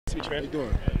to meet you, man. How you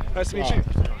doing? Nice to meet you.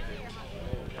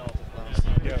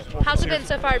 How's it been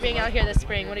so far being out here this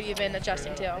spring? What have you been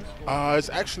adjusting to? It's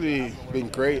actually been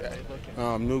great.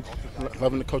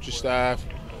 Loving the coaching staff,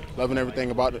 loving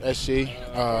everything about the SC.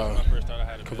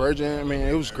 Converging, I mean,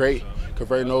 it was great.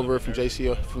 Converting over from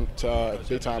JC to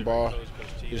big time ball,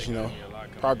 just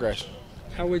progress.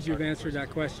 How would you have answered that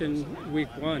question week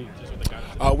one?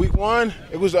 Week one,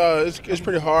 it was it's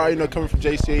pretty hard, coming from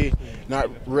JC, not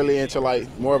really into like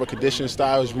more of a conditioning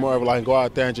style. It's more of like go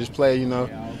out there and just play,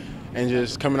 and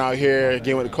just coming out here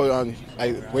getting with the coach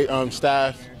on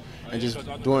staff and just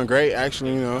doing great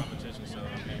actually.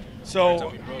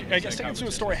 So, I guess take us through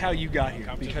a story how you got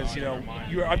here, because you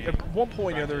were, at one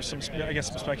point there was some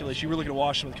speculation. You were looking at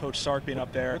Washington with Coach Sark being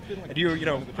up there, and you were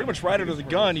pretty much right under the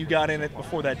gun. You got in it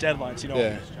before that deadline. So,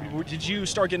 yeah. Did you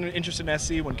start getting interested in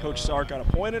SC when Coach Sark got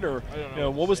appointed, or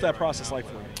what was that process like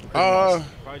for you? I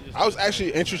was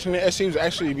actually interested in SC. It was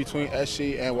actually between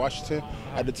SC and Washington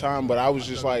at the time, but I was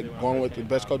just like going with the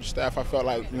best coaching staff. I felt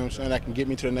like that can get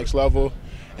me to the next level,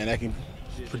 and that can.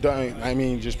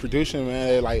 Just producing,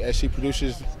 man. Like SC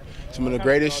produces some of the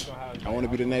greatest. I want to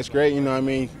be the next great.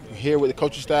 Here with the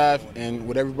coaching staff and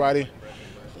with everybody,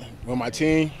 with my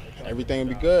team, everything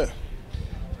will be good.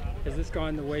 Has this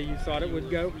gone the way you thought it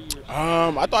would go?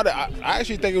 I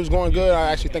actually think it was going good.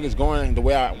 I actually think it's going the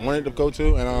way I wanted it to go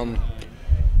to, and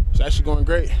it's actually going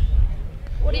great.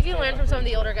 What have you learned from some of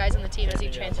the older guys on the team as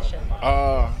you transition?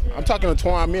 I'm talking to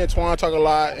Twan. Me and Twan talk a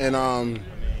lot, and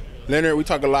Leonard, we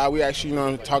talk a lot. We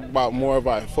actually, talk about more of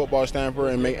a football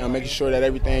standpoint and making sure that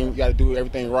everything, you got to do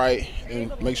everything right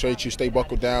and make sure that you stay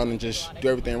buckled down and just do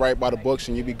everything right by the books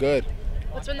and you'll be good.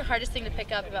 What's been the hardest thing to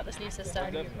pick up about this new system?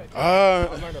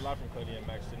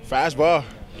 Fastball.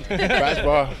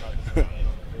 Fastball.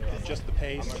 Just the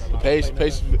pace. The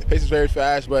pace is very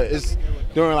fast, but it's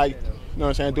doing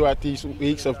throughout these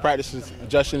weeks of practices,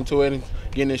 adjusting to it and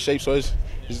getting in shape, so it's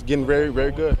getting very,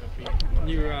 very good.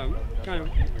 You're kind of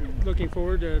looking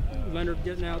forward to Leonard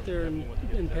getting out there in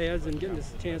pads and getting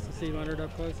this chance to see Leonard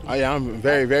up close? Oh yeah, I'm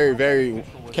very, very, very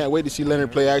can't wait to see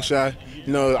Leonard play action. I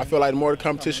feel like the more the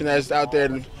competition that's out there,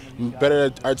 the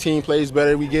better our team plays,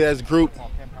 better we get as a group.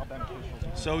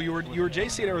 So you were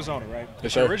JC at Arizona, right?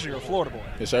 Yes, sir. Originally, you're a Florida boy.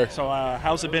 Yes, sir. So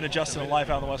how's it been adjusting to life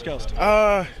out on the West Coast?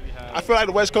 I feel like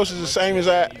the West Coast is the same as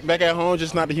back at home,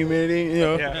 just not the humidity.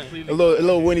 Yeah. A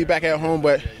little windy back at home,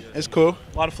 but it's cool.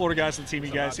 A lot of Florida guys on the team.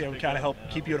 You guys, kind of help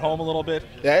keep you at home a little bit.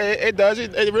 Yeah, it does.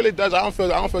 It really does. I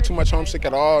don't feel too much homesick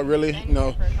at all. Really,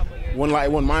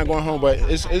 wouldn't mind going home, but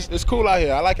it's cool out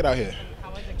here. I like it out here.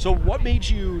 So what made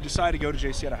you decide to go to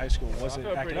JC out of high school? Was it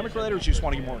academic related, or did you just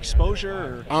want to get more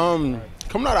exposure? Or?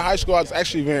 Coming out of high school, I was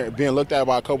actually being looked at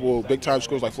by a couple of big-time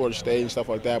schools like Florida State and stuff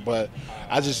like that. But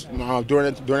I just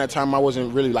during that time, I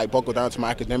wasn't really buckled down to my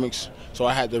academics, so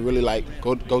I had to really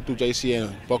go through JC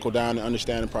and buckle down and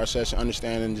understand the process, and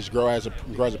understand and just grow as a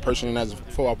person and as a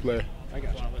football player. I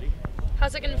got you.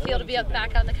 How's it going to feel to be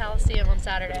back out at the Coliseum on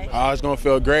Saturday? It's going to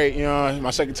feel great.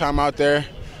 My second time out there.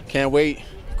 Can't wait.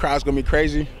 Crowd's going to be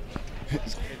crazy.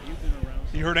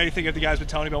 You heard anything that the guys been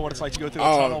telling you about what it's like to go through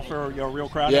the tunnel for a real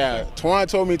crowd? Yeah, Twan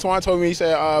told me. He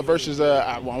said versus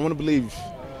I want to believe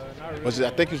I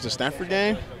think it was the Stanford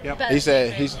game. Yep. He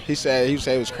said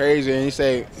it was crazy, and he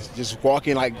said just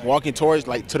walking towards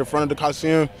to the front of the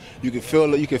Coliseum, you can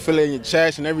feel it in your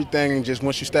chest and everything, and just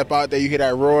once you step out there, you hear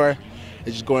that roar.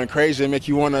 It's just going crazy and make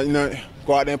you want to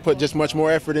go out there and put just much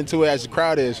more effort into it as the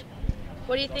crowd is.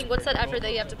 What do you think? What's that effort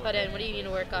that you have to put in? What do you need to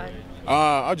work on?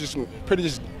 I'm just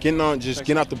getting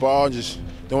off the ball, just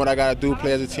doing what I gotta do,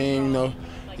 play as a team.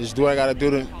 Just do what I gotta do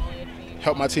to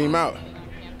help my team out.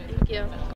 Thank you.